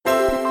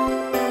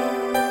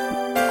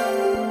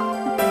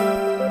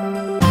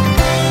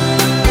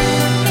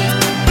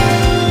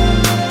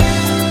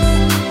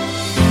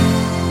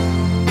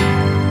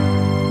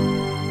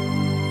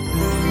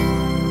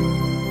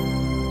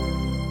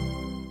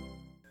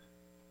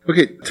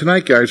Okay,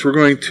 tonight, guys, we're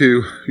going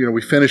to,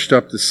 we finished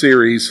up the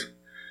series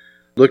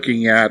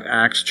looking at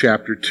Acts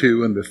chapter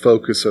 2 and the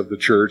focus of the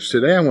church.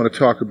 Today I want to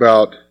talk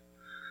about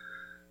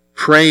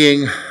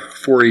praying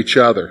for each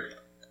other.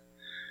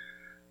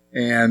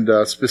 And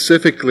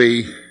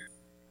specifically,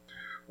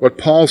 what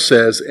Paul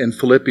says in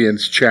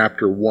Philippians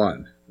chapter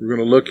 1. We're going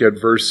to look at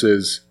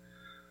verses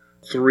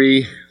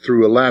 3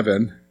 through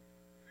 11.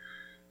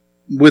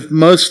 With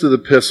most of the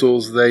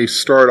epistles, they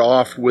start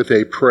off with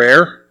a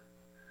prayer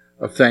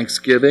of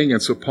thanksgiving, and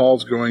so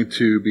Paul's going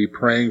to be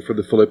praying for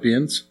the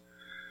Philippians,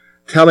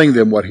 telling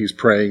them what he's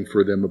praying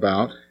for them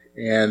about,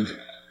 and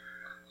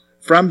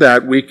from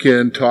that we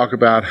can talk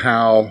about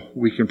how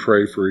we can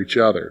pray for each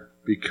other,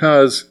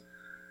 because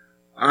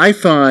I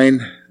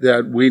find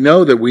that we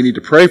know that we need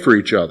to pray for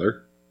each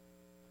other,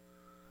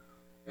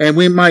 and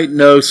we might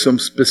know some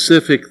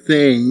specific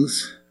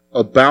things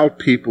about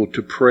people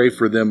to pray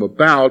for them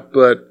about,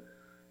 but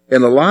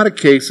in a lot of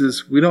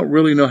cases, we don't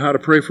really know how to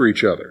pray for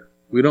each other.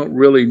 We don't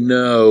really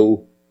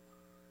know,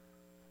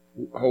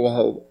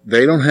 well,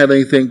 they don't have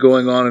anything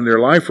going on in their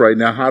life right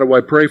now. How do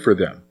I pray for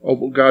them? Oh,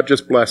 well, God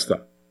just bless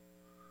them.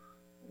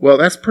 Well,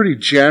 that's pretty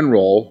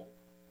general.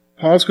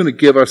 Paul's going to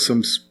give us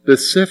some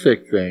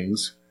specific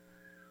things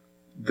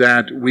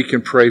that we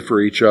can pray for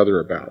each other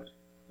about.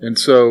 And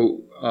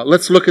so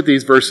let's look at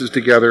these verses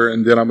together,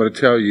 and then I'm going to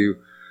tell you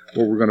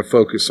what we're going to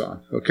focus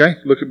on. Okay?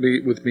 Look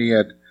with me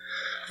at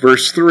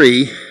verse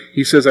 3.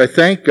 He says, I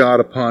thank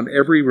God upon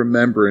every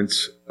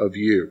remembrance of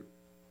you,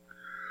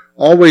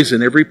 always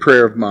in every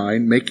prayer of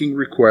mine, making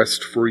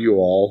request for you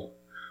all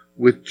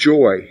with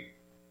joy,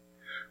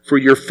 for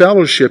your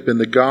fellowship in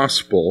the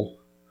gospel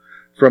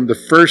from the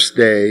first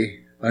day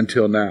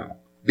until now,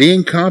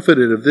 being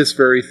confident of this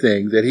very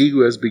thing, that he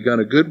who has begun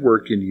a good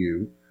work in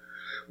you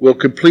will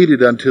complete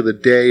it until the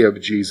day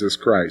of Jesus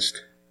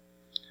Christ.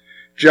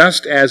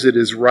 Just as it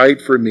is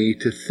right for me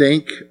to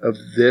think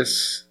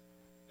this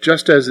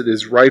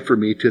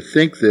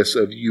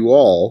of you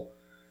all,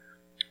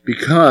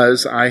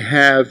 because I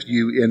have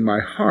you in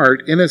my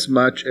heart,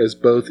 inasmuch as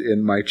both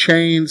in my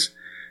chains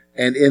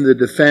and in the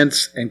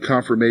defense and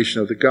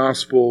confirmation of the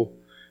gospel,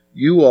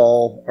 you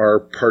all are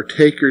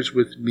partakers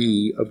with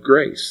me of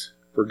grace.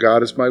 For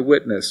God is my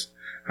witness,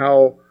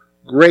 how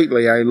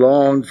greatly I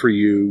long for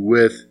you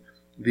with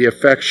the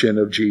affection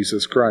of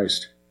Jesus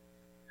Christ.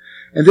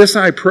 And this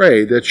I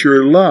pray, that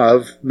your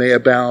love may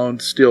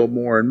abound still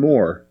more and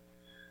more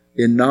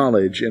in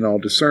knowledge and all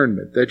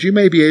discernment, that you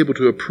may be able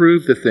to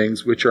approve the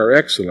things which are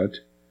excellent,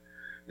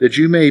 that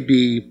you may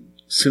be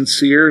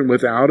sincere and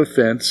without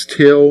offense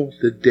till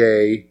the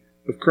day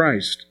of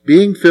Christ,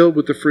 being filled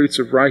with the fruits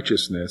of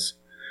righteousness,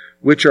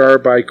 which are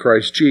by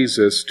Christ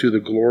Jesus, to the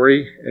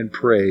glory and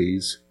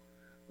praise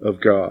of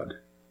God.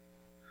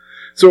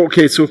 So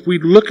if we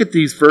look at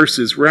these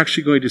verses, we're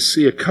actually going to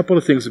see a couple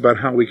of things about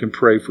how we can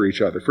pray for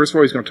each other. First of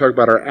all, he's going to talk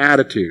about our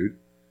attitude.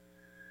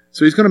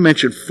 So he's going to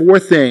mention 4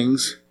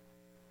 things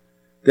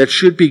that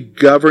should be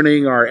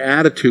governing our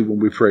attitude when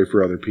we pray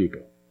for other people,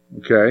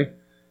 okay?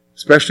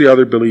 Especially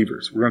other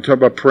believers. We're going to talk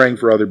about praying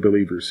for other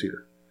believers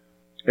here.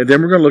 And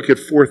then we're going to look at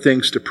 4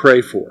 things to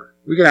pray for.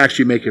 We can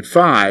actually make it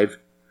 5,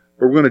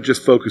 but we're going to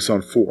just focus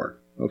on 4,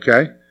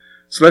 okay?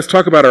 So let's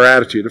talk about our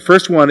attitude. The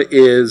first one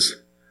is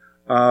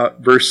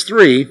verse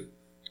 3.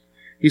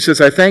 He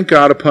says, I thank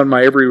God upon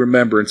my every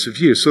remembrance of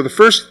you. So the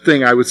first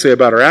thing I would say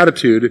about our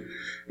attitude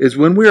is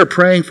when we are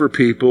praying for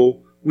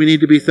people, we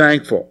need to be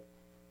thankful.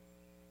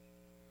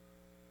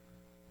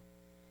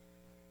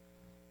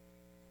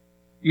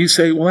 You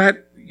say, well,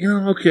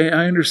 okay,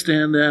 I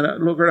understand that.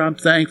 Lord, I'm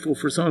thankful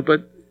for someone,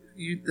 but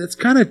that's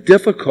kind of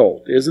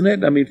difficult, isn't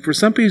it? I mean, for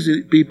some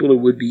people, it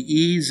would be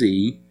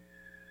easy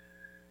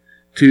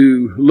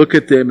to look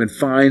at them and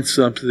find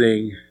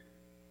something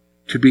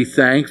to be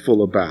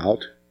thankful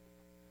about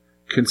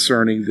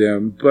concerning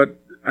them, but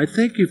I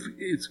think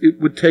it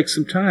would take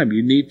some time.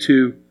 You need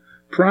to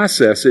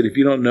process it. If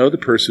you don't know the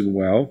person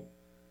well,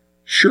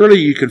 surely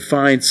you can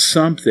find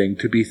something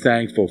to be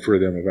thankful for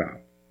them about.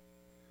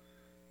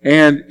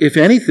 And if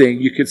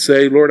anything, you could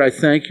say, Lord, I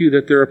thank you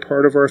that they're a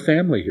part of our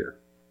family here.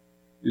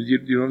 You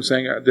know what I'm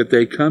saying? That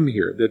they come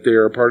here, that they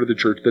are a part of the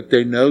church, that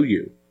they know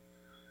you.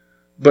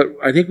 But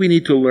I think we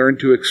need to learn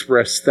to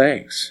express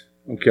thanks,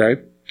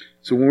 okay?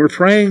 So when we're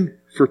praying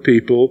for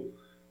people,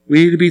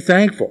 we need to be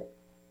thankful.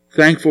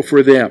 Thankful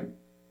for them.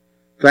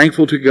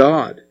 Thankful to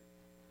God.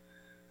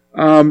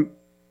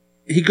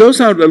 He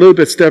goes out a little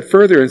bit step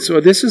further, and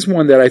so this is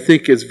one that I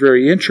think is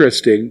very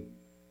interesting,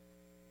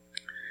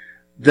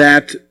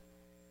 that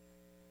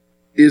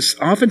is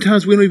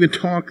oftentimes we don't even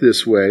talk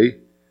this way,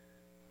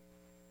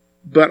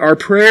 but our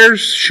prayers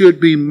should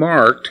be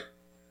marked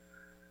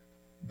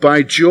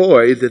by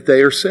joy that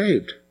they are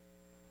saved.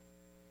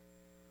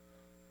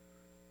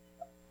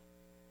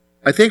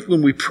 I think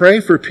when we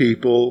pray for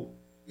people,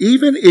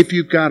 even if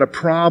you've got a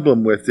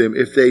problem with them,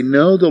 if they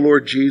know the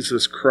Lord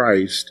Jesus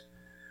Christ,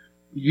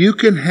 you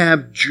can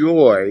have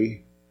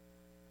joy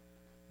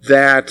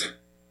that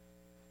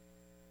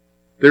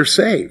they're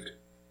saved.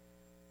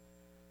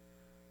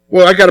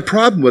 Well, I got a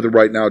problem with it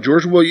right now,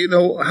 George. Well,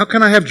 how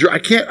can I have joy?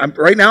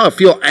 Right now I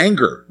feel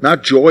anger,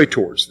 not joy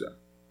towards them.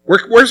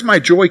 Where's my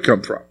joy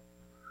come from?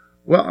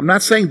 Well, I'm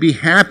not saying be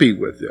happy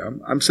with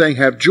them. I'm saying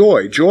have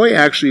joy. Joy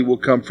actually will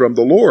come from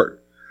the Lord.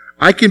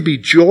 I can be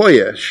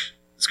joyful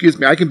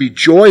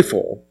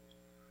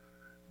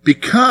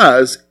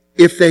because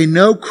if they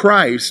know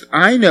Christ,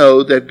 I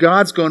know that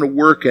God's going to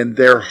work in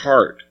their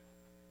heart.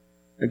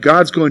 And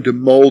God's going to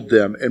mold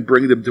them and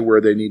bring them to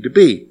where they need to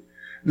be.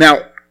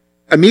 Now,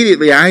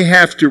 immediately I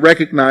have to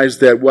recognize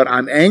that what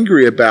I'm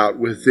angry about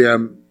with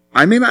them,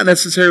 I may not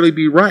necessarily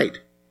be right.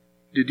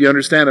 Did you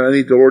understand? I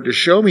need the Lord to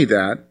show me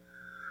that.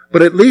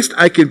 But at least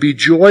I can be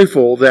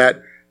joyful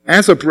that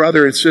as a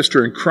brother and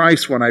sister in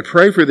Christ, when I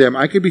pray for them,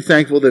 I can be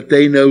thankful that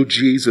they know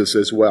Jesus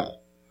as well.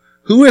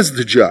 Who is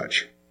the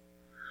judge?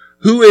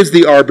 Who is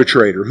the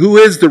arbitrator? Who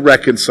is the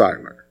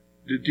reconciler?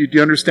 Do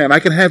you understand? I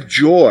can have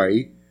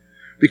joy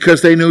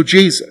because they know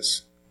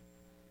Jesus.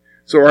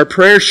 So our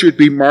prayers should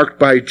be marked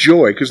by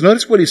joy. Because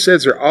notice what he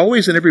says there,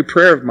 always in every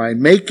prayer of mine,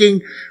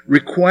 making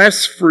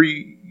requests for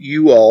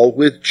you all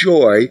with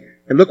joy.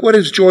 And look what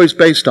his joy is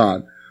based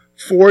on.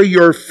 For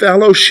your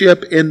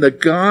fellowship in the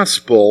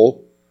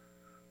gospel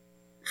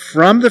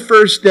from the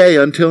first day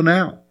until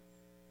now.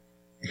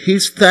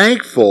 He's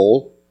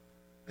thankful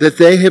that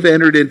they have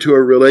entered into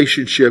a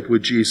relationship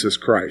with Jesus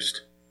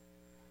Christ.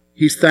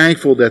 He's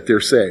thankful that they're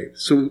saved.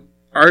 So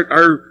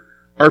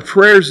our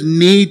prayers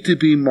need to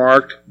be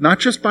marked not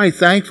just by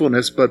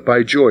thankfulness, but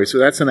by joy. So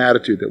that's an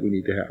attitude that we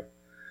need to have.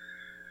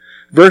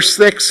 Verse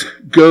 6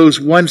 goes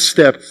one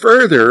step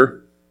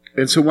further.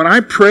 And so when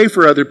I pray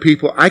for other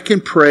people, I can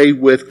pray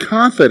with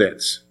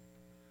confidence.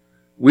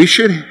 We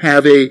should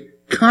have a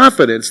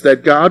confidence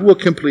that God will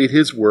complete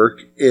his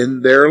work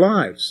in their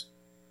lives.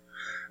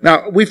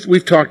 Now,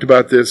 we've talked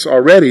about this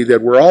already,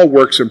 that we're all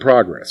works in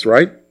progress,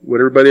 right? Would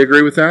everybody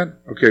agree with that?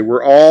 Okay,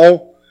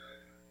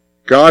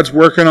 God's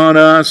working on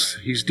us.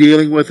 He's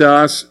dealing with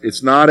us.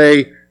 It's not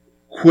a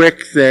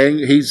quick thing.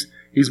 He's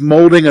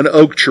molding an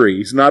oak tree.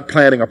 He's not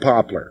planting a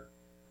poplar.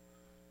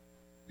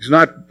 He's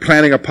not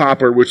planting a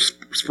poplar which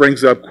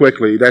springs up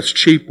quickly. That's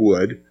cheap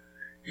wood.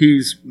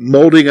 He's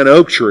molding an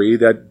oak tree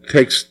that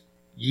takes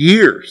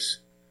years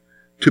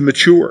to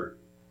mature.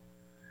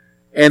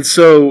 And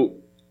so,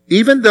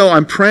 even though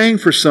I'm praying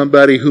for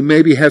somebody who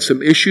maybe has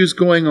some issues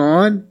going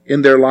on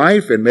in their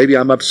life, and maybe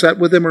I'm upset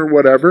with them or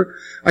whatever,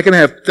 I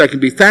can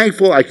be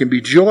thankful, I can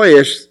be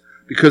joyous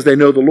because they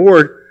know the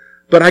Lord,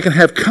 but I can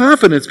have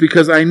confidence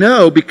because I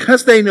know,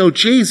 because they know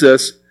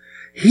Jesus,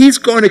 he's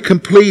going to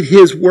complete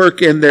his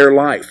work in their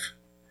life.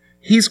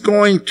 He's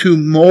going to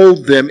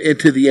mold them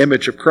into the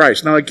image of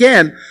Christ. Now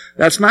again,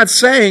 that's not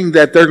saying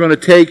that they're going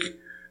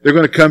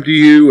to come to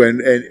you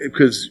and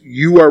because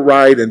you are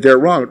right and they're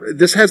wrong.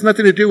 This has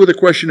nothing to do with the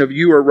question of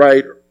you are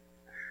right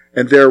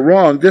and they're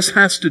wrong. This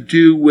has to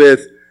do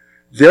with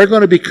they're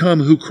going to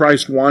become who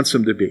Christ wants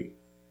them to be.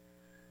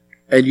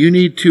 And you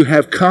need to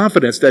have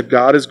confidence that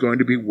God is going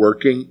to be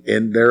working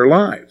in their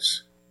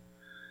lives.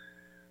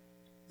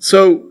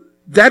 So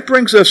that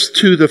brings us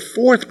to the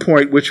fourth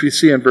point, which we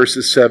see in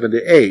verses 7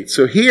 to 8.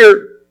 So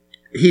here,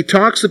 he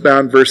talks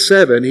about, in verse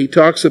 7, he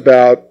thinks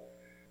about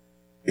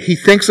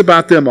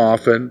them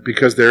often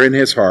because they're in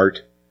his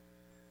heart.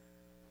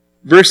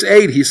 Verse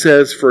 8, he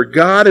says, "For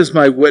God is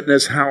my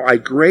witness how I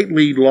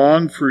greatly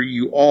long for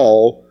you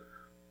all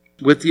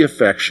with the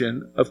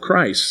affection of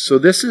Christ." So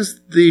this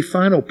is the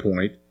final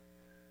point,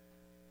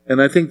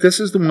 and I think this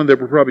is the one that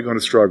we're probably going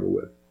to struggle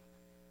with.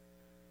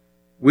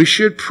 We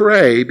should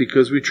pray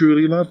because we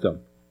truly love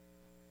them.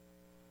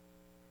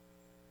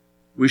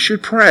 We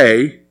should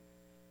pray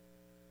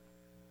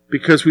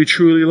because we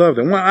truly love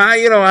them. Well,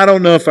 I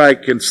don't know if I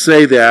can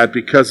say that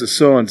because of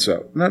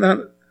so-and-so.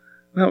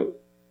 No.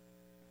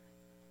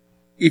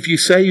 If you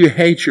say you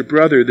hate your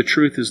brother, the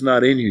truth is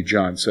not in you,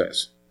 John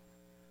says.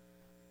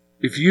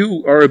 If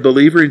you are a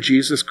believer in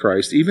Jesus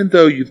Christ, even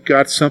though you've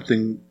got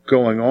something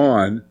going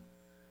on,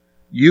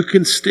 you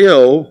can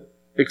still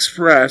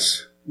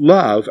express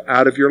love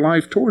out of your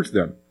life towards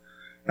them.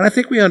 And I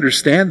think we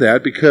understand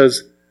that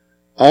because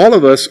all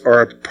of us are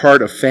a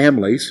part of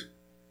families.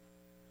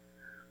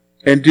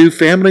 And do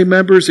family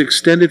members,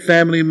 extended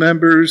family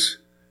members,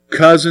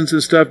 cousins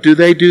and stuff, do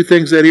they do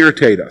things that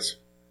irritate us?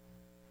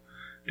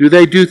 Do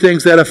they do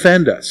things that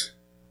offend us?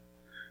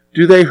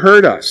 Do they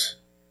hurt us?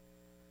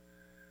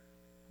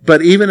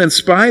 But even in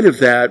spite of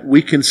that,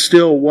 we can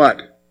still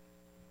what?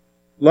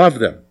 Love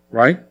them,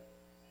 right?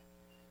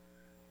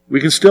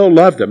 We can still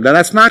love them. Now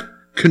that's not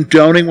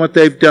condoning what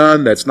they've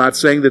done. That's not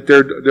saying that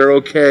they're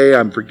okay.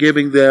 I'm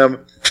forgiving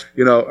them.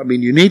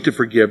 You need to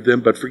forgive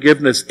them, but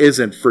forgiveness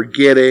isn't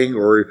forgetting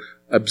or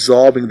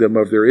absolving them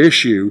of their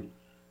issue.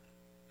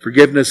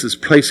 Forgiveness is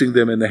placing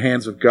them in the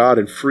hands of God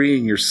and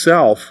freeing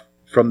yourself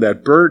from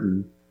that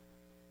burden.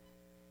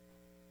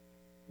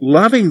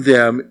 Loving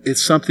them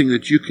is something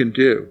that you can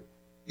do,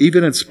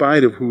 even in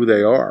spite of who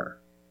they are.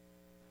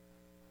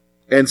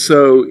 And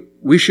so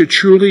we should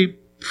truly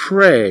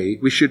pray.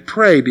 We should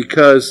pray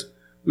because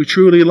we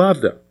truly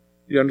love them.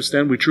 You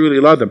understand? We truly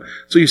love them.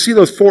 So you see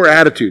those four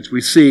attitudes.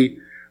 We see,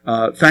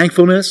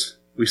 thankfulness.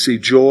 We see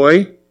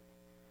joy.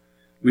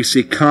 We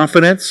see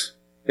confidence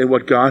in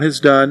what God has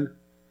done.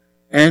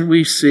 And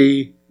we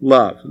see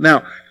love.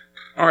 Now,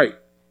 all right.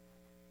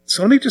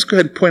 So let me just go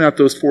ahead and point out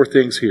those 4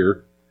 things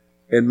here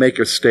and make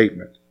a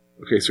statement.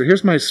 Okay, so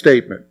here's my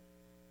statement.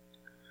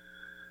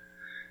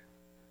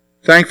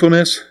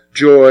 Thankfulness,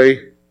 joy,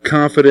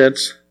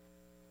 confidence,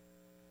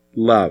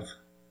 love.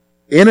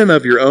 In and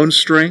of your own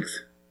strength,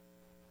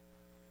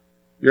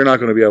 you're not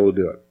going to be able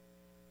to do it.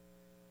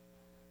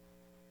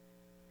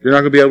 You're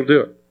not going to be able to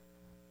do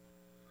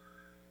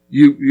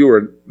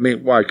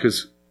it. Why?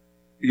 Because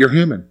you're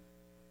human.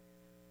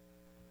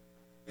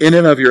 In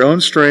and of your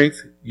own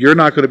strength, you're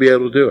not going to be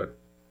able to do it.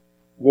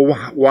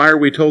 Well, why are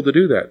we told to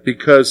do that?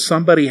 Because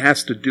somebody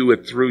has to do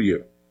it through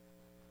you.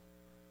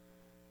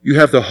 You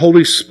have the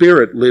Holy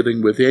Spirit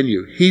living within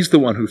you. He's the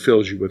one who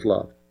fills you with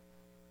love.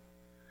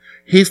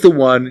 He's the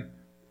one,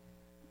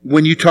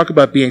 when you talk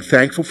about being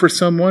thankful for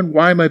someone,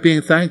 why am I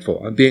being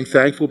thankful? I'm being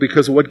thankful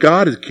because of what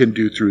God can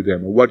do through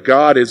them, or what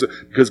God is,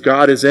 because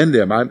God is in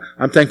them.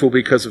 I'm thankful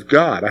because of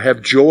God. I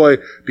have joy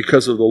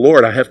because of the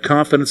Lord. I have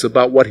confidence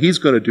about what He's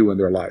going to do in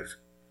their life.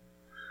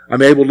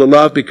 I'm able to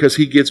love because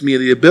He gives me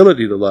the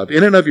ability to love.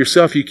 In and of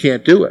yourself, you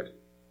can't do it.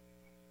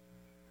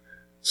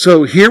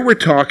 So here we're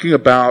talking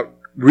about,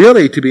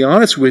 really, to be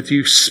honest with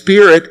you,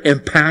 spirit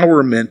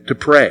empowerment to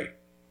pray.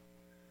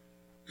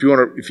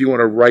 If you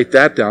want to write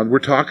that down, we're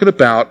talking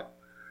about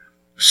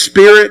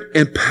spirit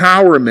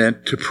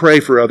empowerment to pray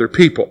for other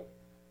people.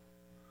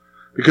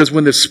 Because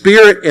when the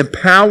Spirit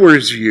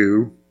empowers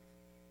you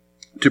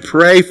to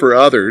pray for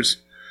others,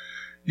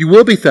 you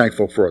will be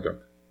thankful for them.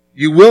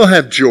 You will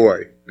have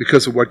joy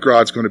because of what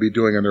God's going to be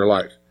doing in their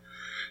life.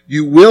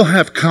 You will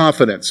have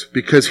confidence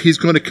because He's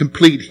going to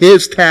complete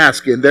His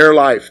task in their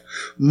life,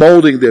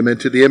 molding them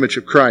into the image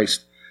of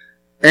Christ.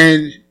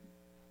 And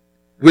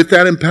with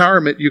that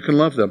empowerment, you can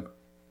love them.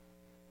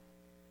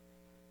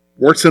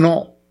 Warts and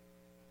all.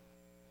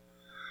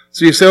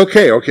 So you say,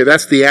 okay,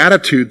 that's the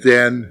attitude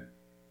then.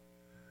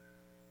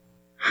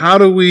 How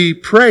do we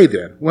pray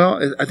then?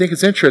 Well, I think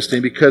it's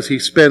interesting because he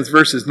spends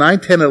verses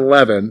 9, 10, and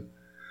 11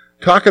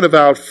 talking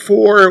about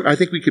 4, I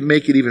think we could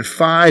make it even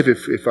 5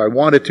 if I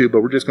wanted to,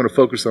 but we're just going to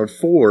focus on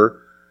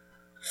 4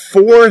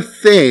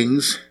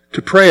 things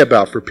to pray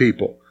about for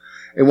people.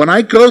 And when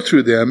I go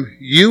through them,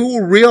 you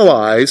will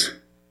realize,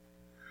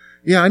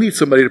 I need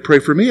somebody to pray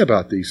for me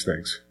about these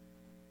things.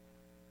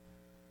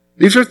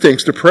 These are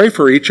things to pray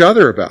for each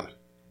other about.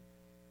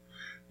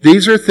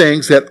 These are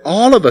things that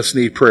all of us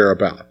need prayer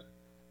about.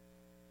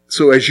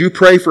 So as you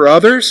pray for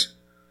others,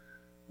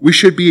 we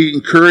should be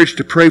encouraged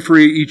to pray for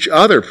each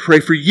other,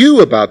 pray for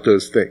you about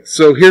those things.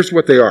 So here's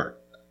what they are.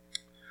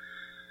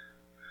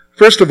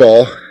 First of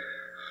all,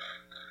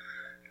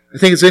 I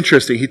think it's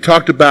interesting. He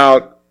talked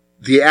about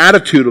the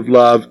attitude of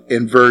love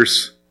in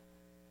verse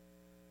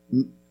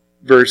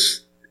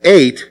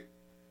 8.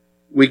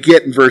 We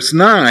get in verse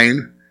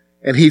 9,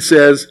 and he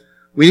says,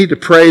 we need to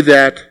pray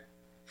that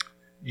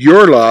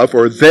your love,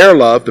 or their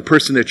love, the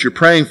person that you're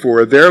praying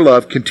for, their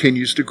love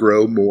continues to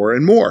grow more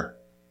and more.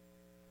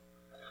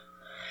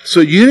 So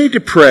you need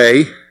to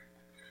pray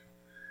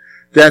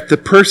that the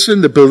person,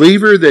 the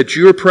believer that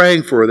you're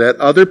praying for, that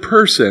other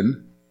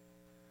person,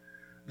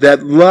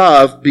 that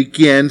love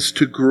begins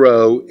to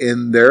grow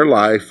in their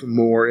life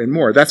more and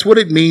more. That's what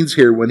it means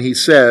here when he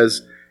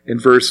says in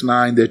verse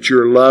 9 that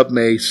your love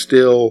may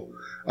still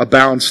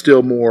abound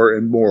still more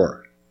and more.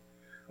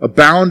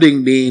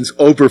 Abounding means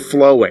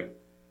overflowing.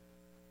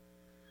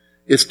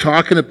 It's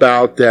talking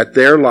about that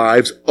their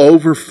lives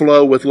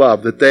overflow with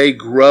love, that they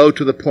grow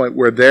to the point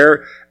where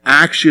their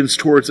actions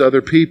towards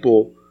other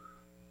people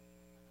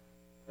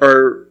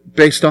are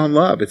based on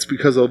love. It's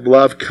because of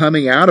love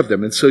coming out of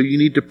them. And so you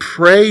need to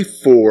pray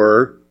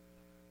for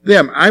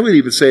them. I would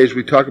even say, as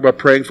we talk about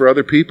praying for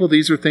other people,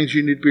 these are things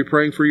you need to be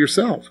praying for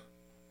yourself.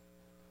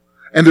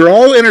 And they're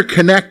all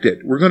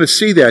interconnected. We're going to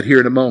see that here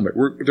in a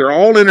moment. They're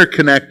all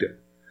interconnected.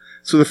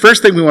 So the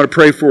first thing we want to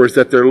pray for is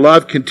that their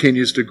love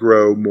continues to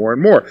grow more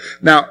and more.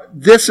 Now,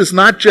 this is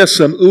not just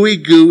some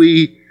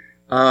ooey-gooey,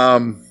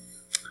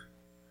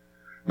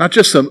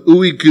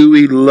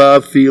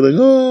 love feeling,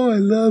 oh, I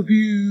love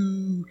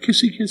you,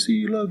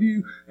 kissy, love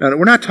you. Now,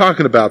 we're not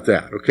talking about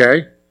that,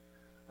 okay?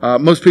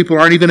 Most people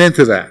aren't even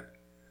into that.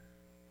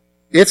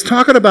 It's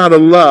talking about a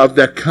love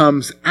that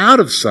comes out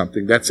of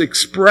something, that's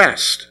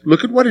expressed.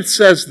 Look at what it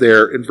says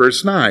there in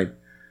verse 9.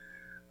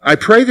 I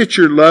pray that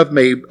your love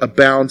may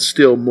abound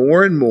still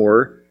more and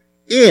more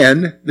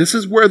in, this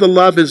is where the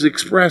love is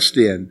expressed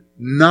in,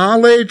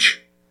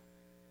 knowledge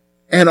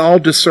and all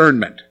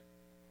discernment.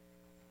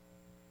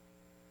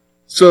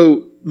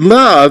 So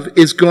love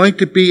is going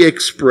to be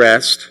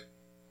expressed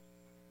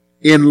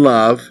in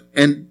love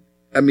in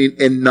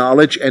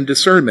knowledge and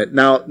discernment.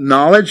 Now,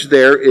 knowledge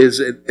there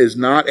is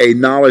not a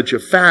knowledge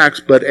of facts,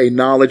 but a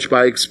knowledge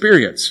by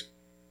experience.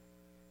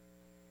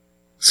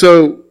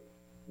 So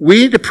we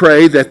need to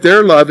pray that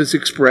their love is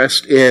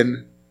expressed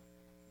in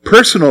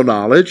personal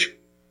knowledge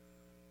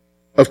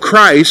of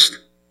Christ,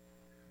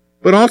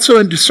 but also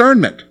in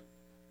discernment.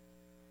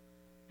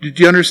 Do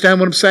you understand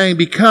what I'm saying?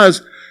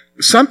 Because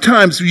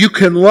sometimes you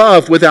can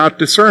love without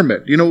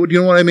discernment. You know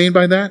what I mean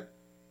by that?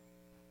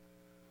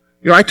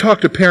 I talk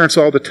to parents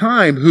all the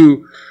time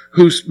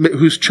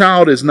whose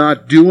child is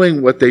not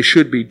doing what they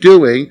should be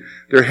doing.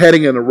 They're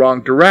heading in the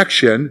wrong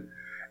direction,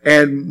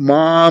 and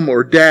mom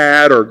or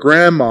dad or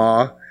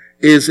grandma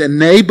is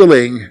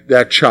enabling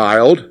that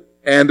child.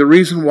 And the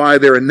reason why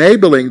they're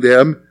enabling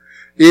them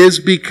is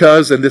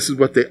because, and this is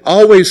what they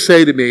always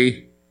say to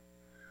me,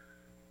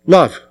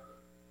 love.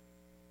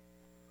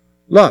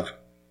 Love.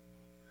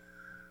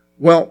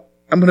 Well,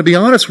 I'm going to be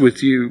honest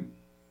with you.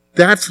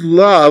 That's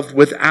love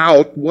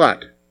without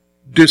what?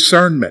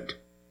 Discernment.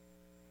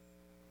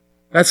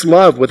 That's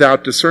love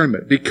without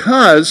discernment.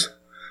 Because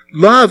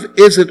love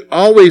isn't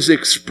always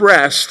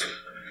expressed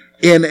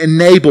in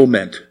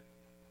enablement.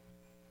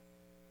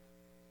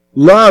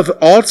 Love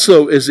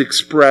also is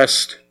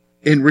expressed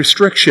in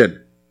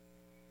restriction.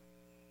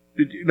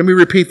 Let me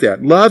repeat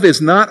that. Love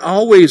is not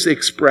always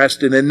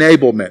expressed in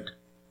enablement.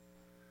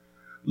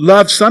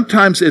 Love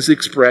sometimes is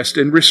expressed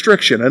in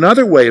restriction.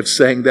 Another way of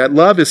saying that,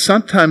 love is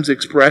sometimes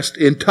expressed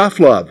in tough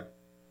love.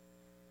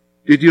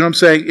 Do you know what I'm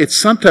saying? It's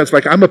sometimes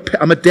like I'm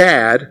a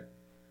dad.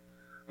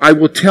 I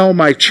will tell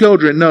my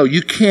children, no,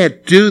 you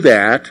can't do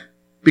that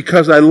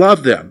because I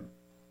love them.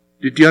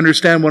 Do you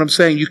understand what I'm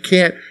saying? You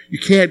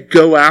can't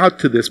go out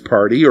to this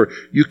party, or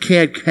you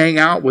can't hang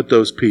out with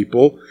those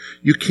people.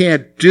 You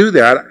can't do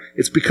that.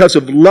 It's because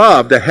of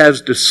love that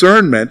has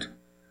discernment.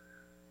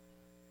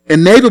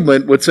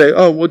 Enablement would say,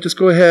 oh, well, just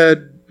go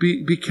ahead,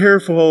 be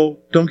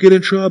careful, don't get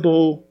in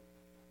trouble.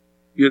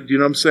 You know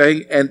what I'm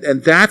saying?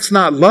 And that's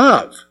not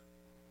love.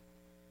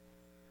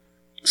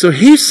 So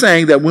he's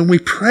saying that when we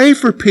pray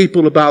for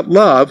people about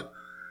love,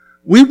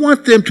 we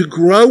want them to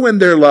grow in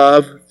their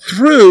love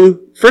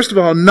through, first of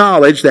all,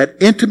 knowledge, that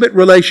intimate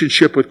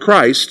relationship with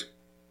Christ,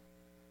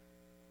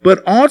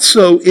 but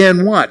also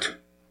in what?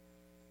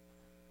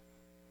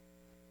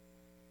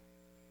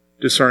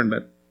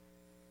 Discernment.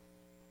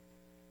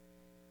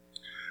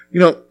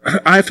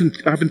 I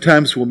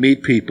oftentimes will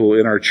meet people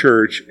in our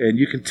church, and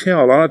you can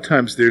tell a lot of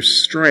times their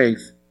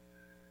strength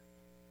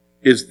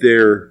is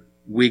their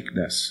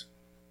weakness.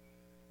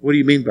 What do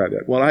you mean by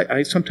that? Well,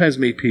 I sometimes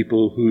meet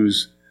people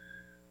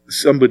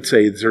some would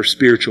say their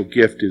spiritual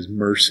gift is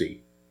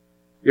mercy.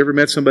 You ever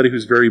met somebody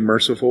who's very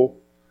merciful?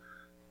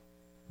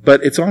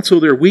 But it's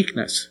also their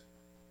weakness.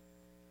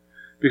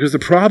 Because the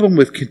problem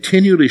with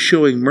continually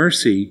showing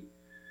mercy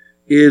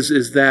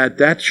is that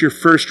that's your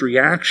first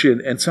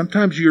reaction, and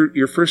sometimes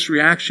your first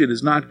reaction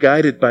is not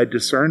guided by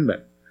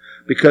discernment.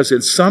 Because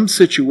in some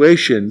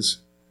situations,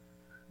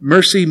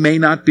 mercy may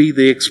not be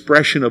the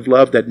expression of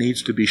love that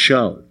needs to be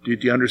shown. Do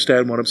you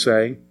understand what I'm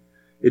saying?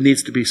 It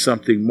needs to be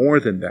something more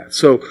than that.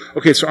 So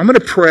I'm going to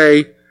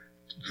pray,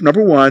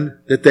 number one,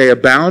 that they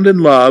abound in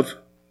love.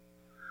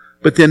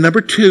 But then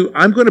number two,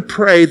 I'm going to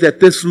pray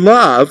that this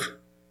love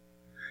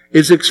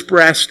is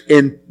expressed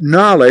in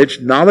knowledge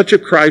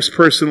of Christ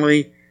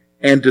personally,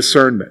 and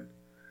discernment.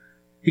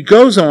 He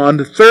goes on,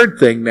 the third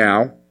thing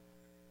now,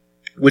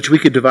 which we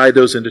could divide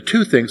those into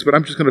two things, but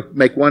I'm just going to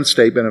make one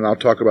statement and I'll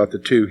talk about the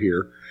two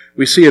here.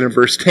 We see it in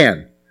verse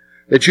 10.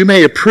 That you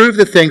may approve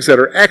the things that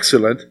are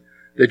excellent,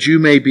 that you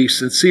may be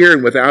sincere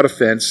and without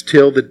offense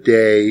till the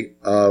day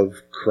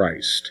of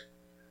Christ.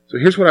 So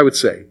here's what I would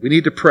say. We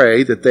need to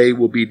pray that they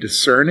will be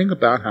discerning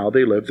about how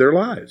they live their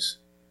lives.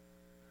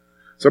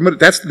 So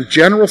that's the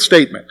general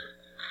statement.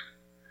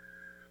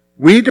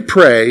 We need to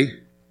pray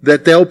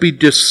that they'll be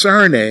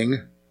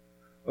discerning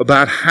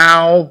about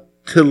how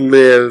to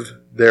live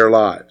their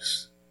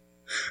lives.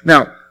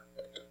 Now,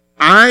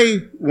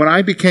 when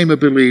I became a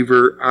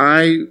believer,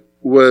 I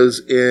was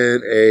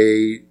in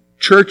a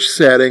church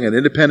setting, an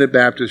independent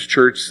Baptist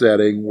church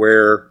setting,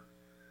 where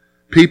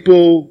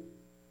people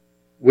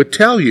would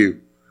tell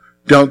you,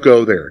 don't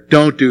go there,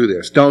 don't do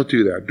this, don't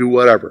do that, do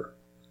whatever.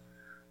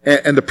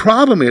 And the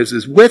problem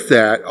is with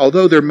that,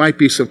 although there might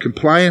be some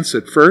compliance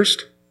at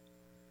first,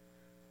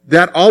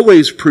 that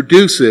always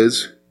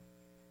produces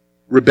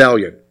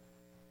rebellion.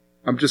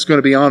 I'm just going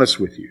to be honest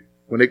with you.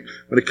 When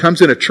it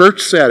comes in a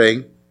church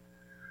setting,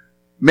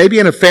 maybe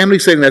in a family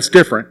setting that's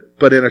different,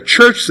 but in a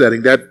church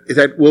setting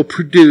that will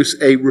produce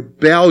a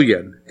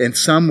rebellion in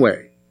some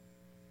way.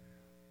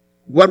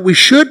 What we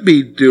should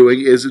be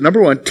doing is,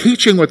 number one,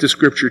 teaching what the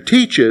Scripture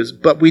teaches,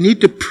 but we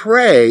need to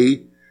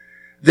pray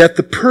that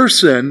the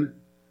person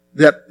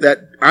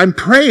that I'm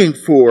praying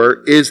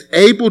for is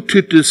able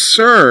to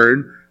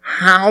discern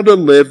how to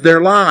live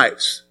their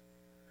lives.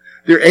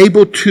 They're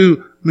able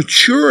to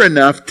mature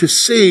enough to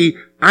see,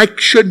 I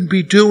shouldn't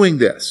be doing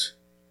this.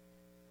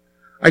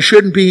 I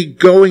shouldn't be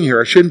going here.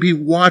 I shouldn't be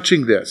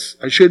watching this.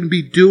 I shouldn't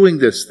be doing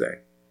this thing.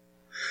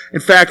 In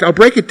fact, I'll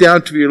break it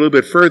down to you a little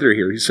bit further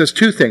here. He says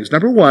two things.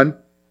 Number one,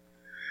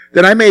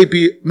 that I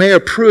may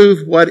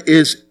approve what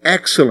is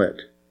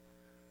excellent.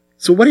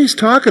 So what he's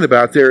talking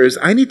about there is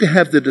I need to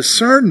have the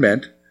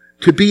discernment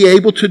to be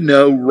able to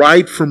know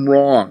right from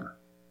wrong.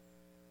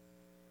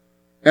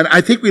 And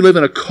I think we live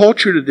in a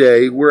culture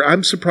today where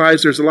I'm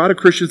surprised there's a lot of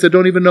Christians that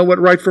don't even know what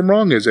right from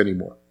wrong is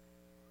anymore.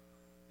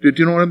 Do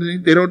you know what I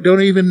mean? They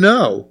don't even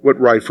know what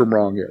right from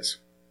wrong is.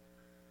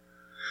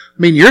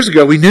 I mean, years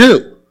ago we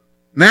knew.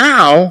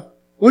 Now,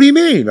 what do you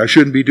mean I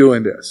shouldn't be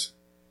doing this?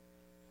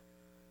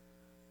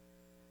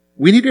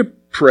 We need to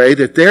pray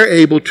that they're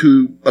able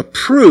to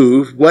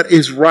approve what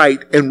is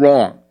right and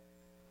wrong.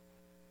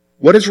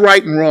 What is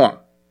right and wrong?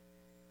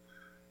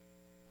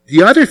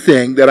 The other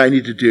thing that I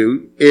need to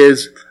do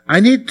is I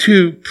need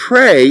to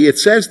pray, it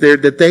says there,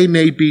 that they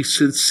may be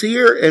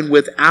sincere and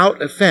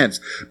without offense.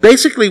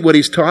 Basically what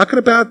he's talking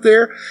about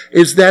there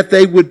is that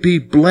they would be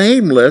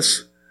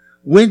blameless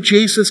when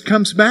Jesus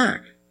comes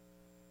back.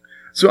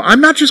 So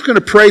I'm not just going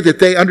to pray that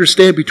they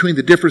understand between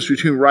the difference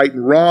between right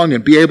and wrong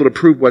and be able to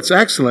prove what's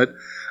excellent.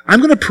 I'm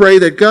going to pray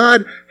that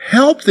God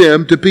help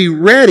them to be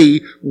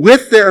ready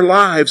with their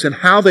lives and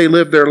how they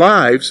live their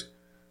lives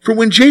for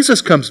when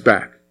Jesus comes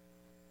back.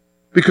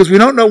 Because we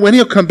don't know when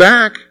he'll come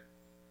back.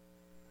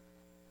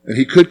 And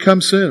he could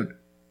come soon.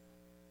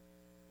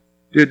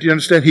 Do you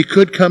understand? He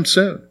could come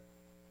soon.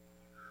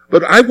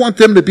 But I want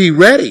them to be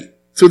ready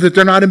so that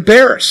they're not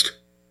embarrassed.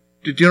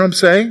 Do you know what I'm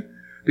saying?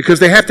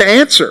 Because they have to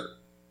answer.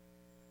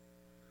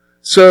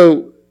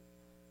 So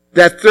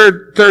that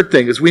third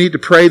thing is we need to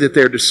pray that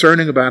they're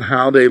discerning about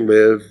how they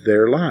live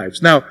their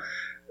lives. Now,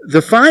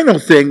 the final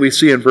thing we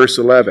see in verse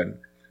 11,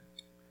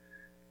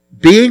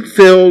 being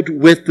filled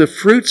with the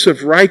fruits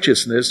of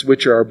righteousness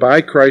which are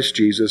by Christ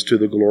Jesus to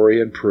the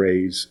glory and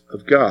praise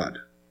of God.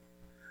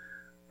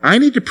 We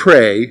need to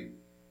pray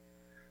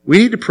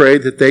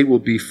that they will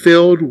be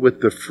filled with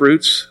the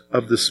fruits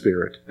of the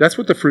Spirit. That's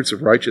what the fruits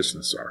of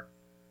righteousness are.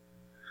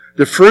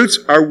 The fruits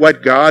are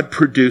what God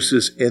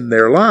produces in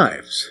their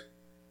lives.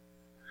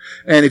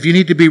 And if you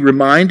need to be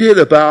reminded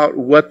about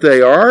what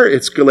they are,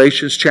 it's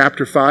Galatians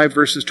chapter 5,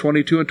 verses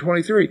 22 and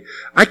 23.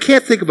 I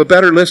can't think of a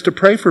better list to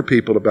pray for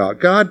people about.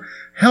 God,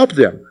 help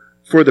them.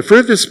 For the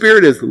fruit of the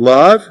Spirit is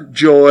love,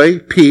 joy,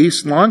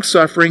 peace,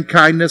 long-suffering,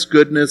 kindness,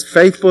 goodness,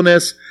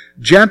 faithfulness,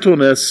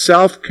 gentleness,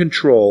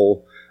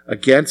 self-control.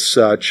 Against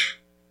such,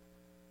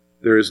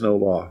 there is no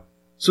law.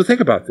 So think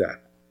about that.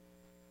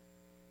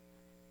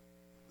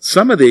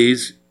 Some of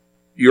these,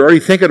 you're already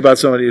thinking about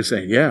somebody who's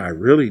saying, yeah, I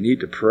really need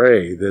to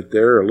pray that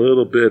they're a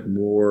little bit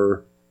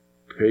more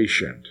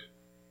patient,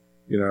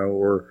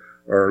 or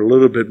a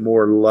little bit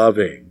more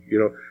loving,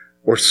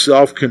 or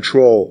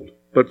self-controlled.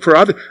 But for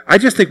others, I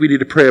just think we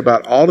need to pray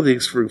about all of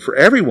these for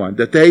everyone,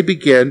 that they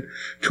begin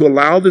to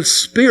allow the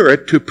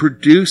Spirit to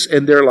produce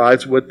in their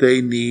lives what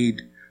they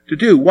need to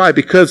do. Why?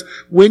 Because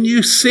when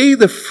you see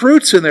the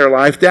fruits in their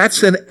life,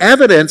 that's an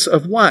evidence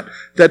of what?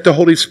 That the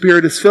Holy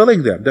Spirit is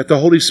filling them, that the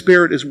Holy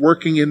Spirit is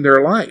working in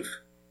their life.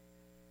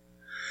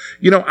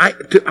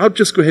 I'll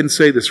just go ahead and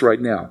say this right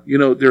now.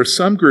 There are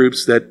some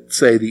groups that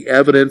say the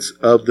evidence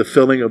of the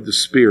filling of the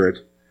Spirit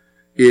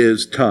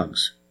is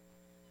tongues.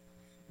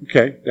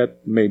 Okay,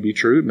 that may be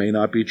true, it may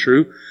not be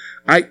true.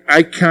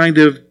 I kind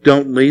of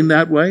don't lean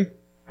that way.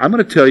 I'm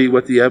going to tell you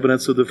what the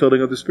evidence of the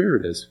filling of the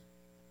Spirit is.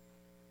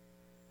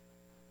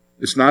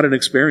 It's not an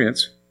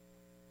experience.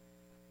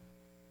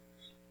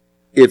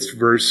 It's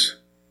verse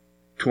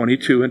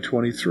 22 and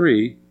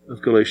 23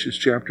 of Galatians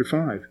chapter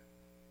 5.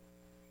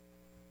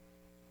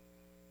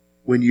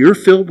 When you're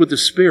filled with the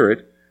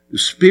Spirit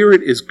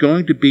is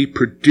going to be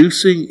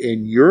producing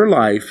in your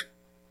life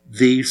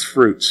these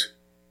fruits.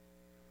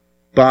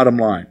 Bottom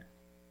line.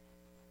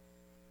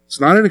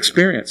 It's not an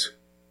experience.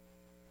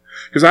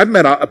 Because I've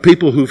met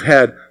people who've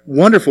had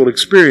wonderful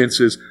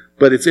experiences,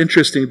 but it's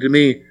interesting to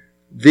me,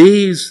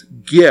 these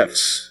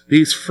gifts,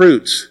 these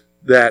fruits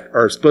that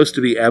are supposed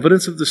to be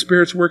evidence of the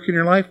Spirit's work in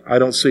your life, I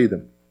don't see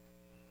them.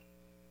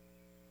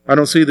 I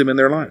don't see them in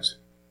their lives.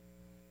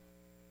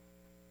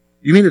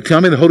 You mean to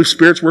tell me the Holy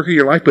Spirit's working in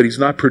your life, but He's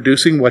not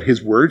producing what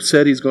His Word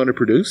said He's going to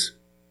produce?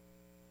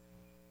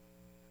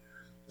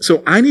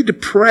 So I need to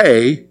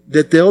pray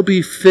that they'll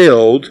be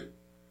filled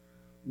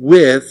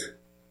with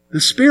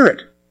the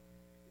Spirit,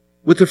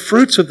 with the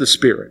fruits of the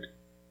Spirit.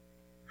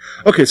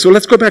 Okay, so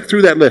let's go back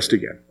through that list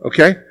again,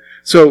 okay?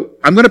 So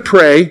I'm going to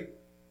pray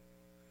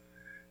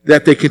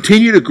that they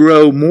continue to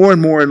grow more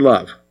and more in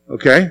love,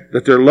 okay?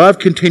 That their love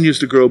continues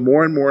to grow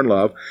more and more in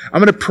love.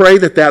 I'm going to pray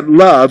that that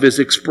love is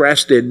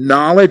expressed in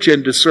knowledge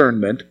and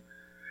discernment.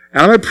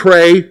 And I'm going to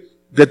pray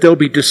that they'll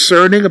be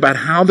discerning about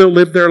how they'll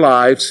live their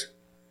lives.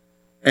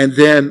 And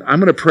then I'm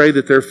going to pray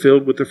that they're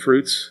filled with the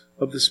fruits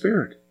of the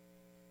Spirit.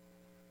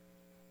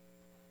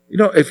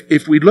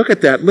 If we look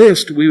at that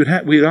list,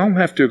 we'd all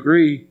have to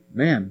agree,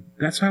 man,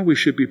 that's how we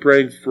should be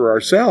praying for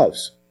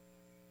ourselves.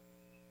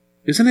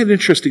 Isn't it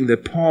interesting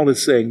that Paul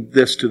is saying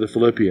this to the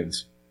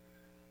Philippians?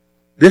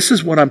 This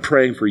is what I'm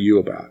praying for you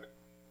about.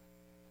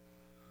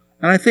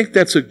 And I think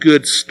that's a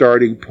good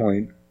starting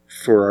point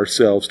for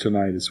ourselves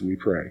tonight as we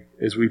pray.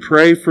 As we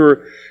pray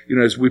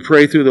as we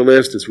pray through the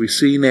list, as we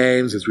see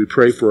names, as we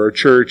pray for our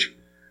church,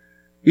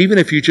 even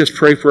if you just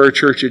pray for our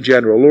church in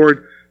general,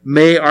 Lord,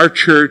 may our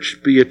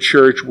church be a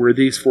church where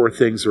these 4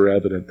 things are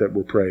evident that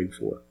we're praying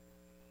for.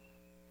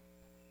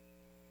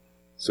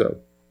 So,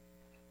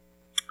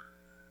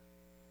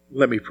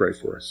 let me pray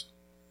for us.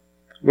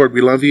 Lord,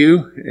 we love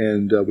you,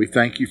 and we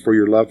thank you for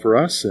your love for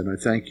us, and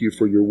I thank you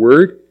for your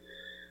word.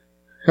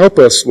 Help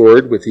us,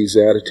 Lord, with these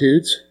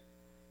attitudes.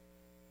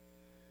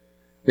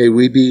 May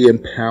we be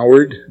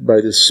empowered by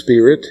the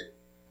Spirit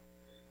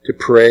to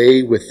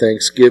pray with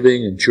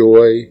thanksgiving and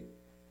joy,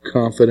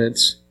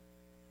 confidence,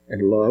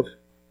 and love.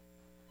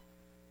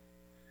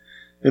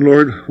 And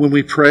Lord, when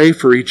we pray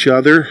for each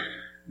other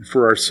and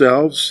for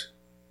ourselves,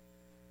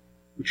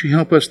 would you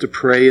help us to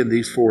pray in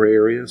these 4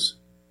 areas?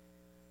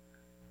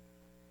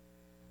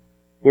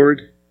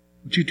 Lord,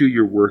 would you do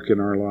your work in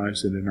our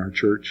lives and in our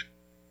church?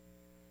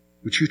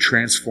 Would you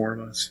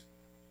transform us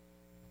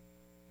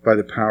by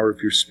the power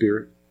of your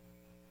Spirit?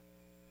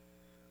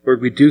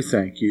 Lord, we do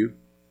thank you.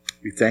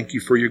 We thank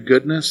you for your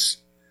goodness.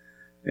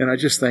 And I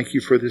just thank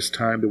you for this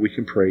time that we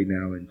can pray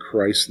now in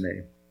Christ's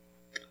name.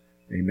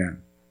 Amen.